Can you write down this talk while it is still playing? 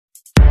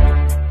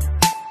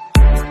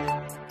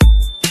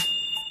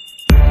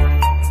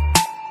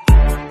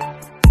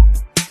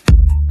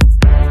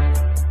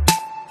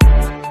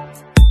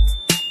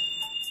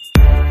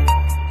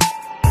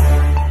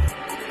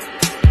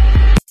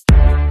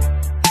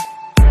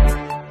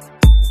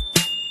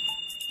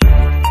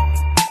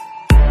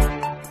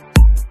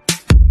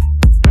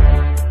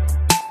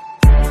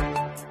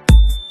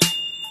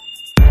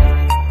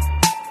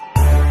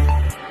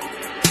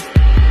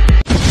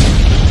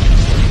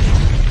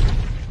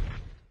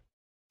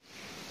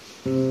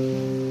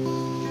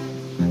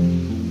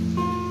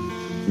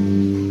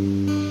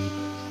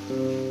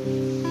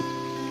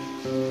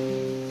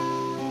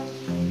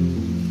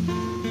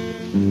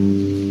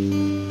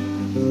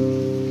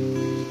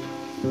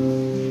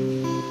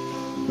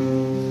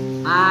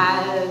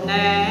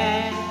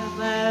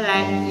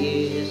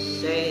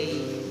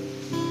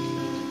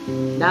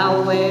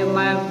Now where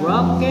my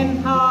broken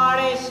heart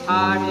is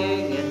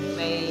hurting in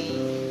me,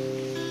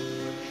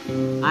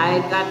 I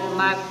got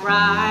my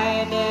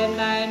pride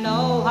and I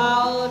know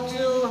how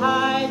to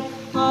hide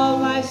all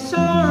my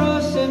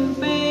sorrows and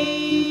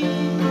pain.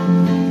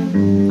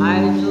 I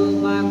do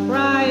my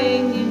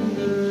crying in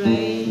the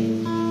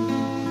rain.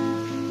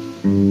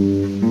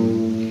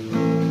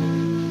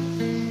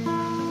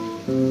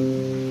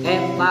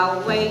 If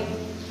I wait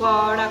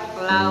for the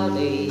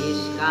cloudy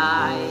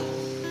skies,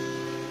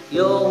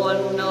 you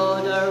won't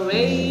know the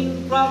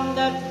rain from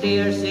the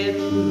tears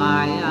in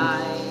my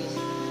eyes.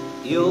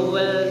 You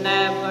will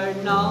never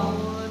know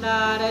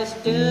that I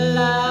still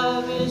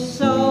love you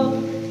so.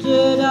 To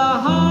the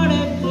heart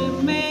it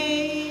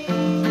remains.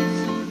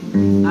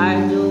 I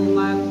do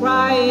my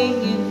crying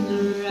in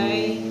the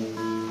rain.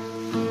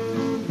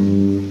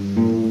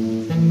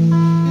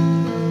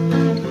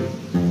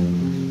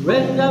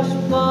 Raindrops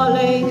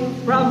falling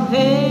from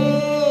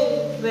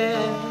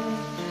heaven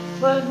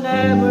will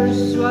never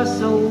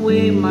wash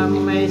away my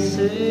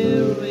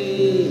misery.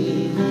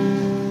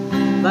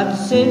 But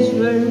since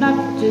we're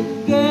not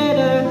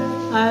together,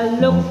 I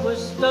look for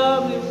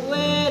stormy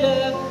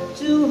weather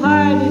to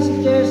hide these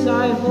tears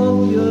I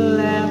hope you'll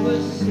ever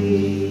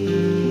see.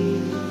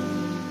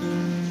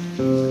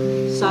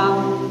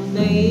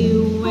 Someday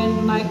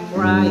when my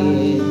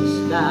crying's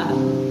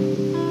done,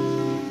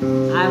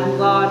 I'm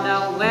gonna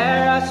wear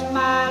a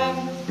smile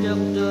and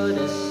look to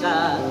the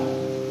sun.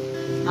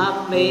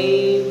 I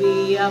may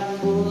be a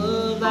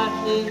fool, but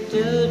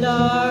little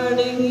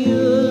darling,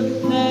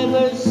 you'll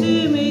never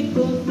see me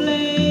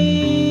complain.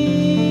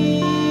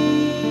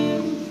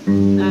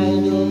 I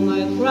do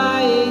my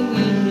crying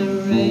in the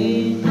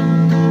rain.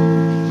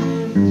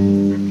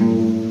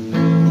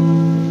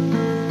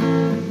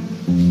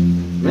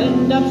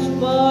 Raindrops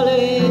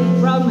falling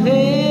from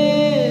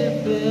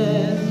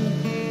heaven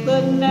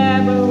could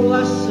never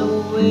wash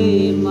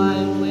away my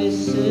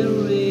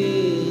misery.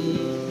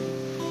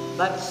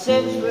 But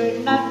since we're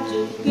not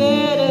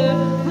together,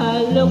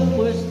 I look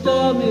for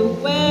stormy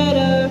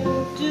weather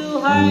to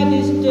hide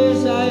these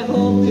tears I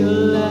hope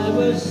you'll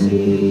ever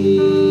see.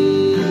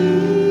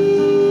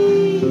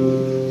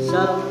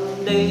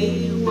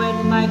 Someday when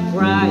my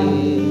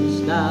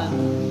crying's done,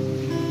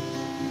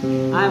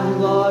 I'm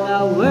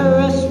gonna wear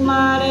a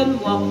smile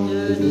and walk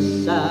to the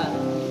sun.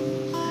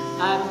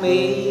 I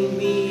may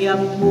be a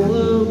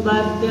fool,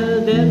 but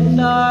till then,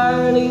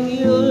 darling,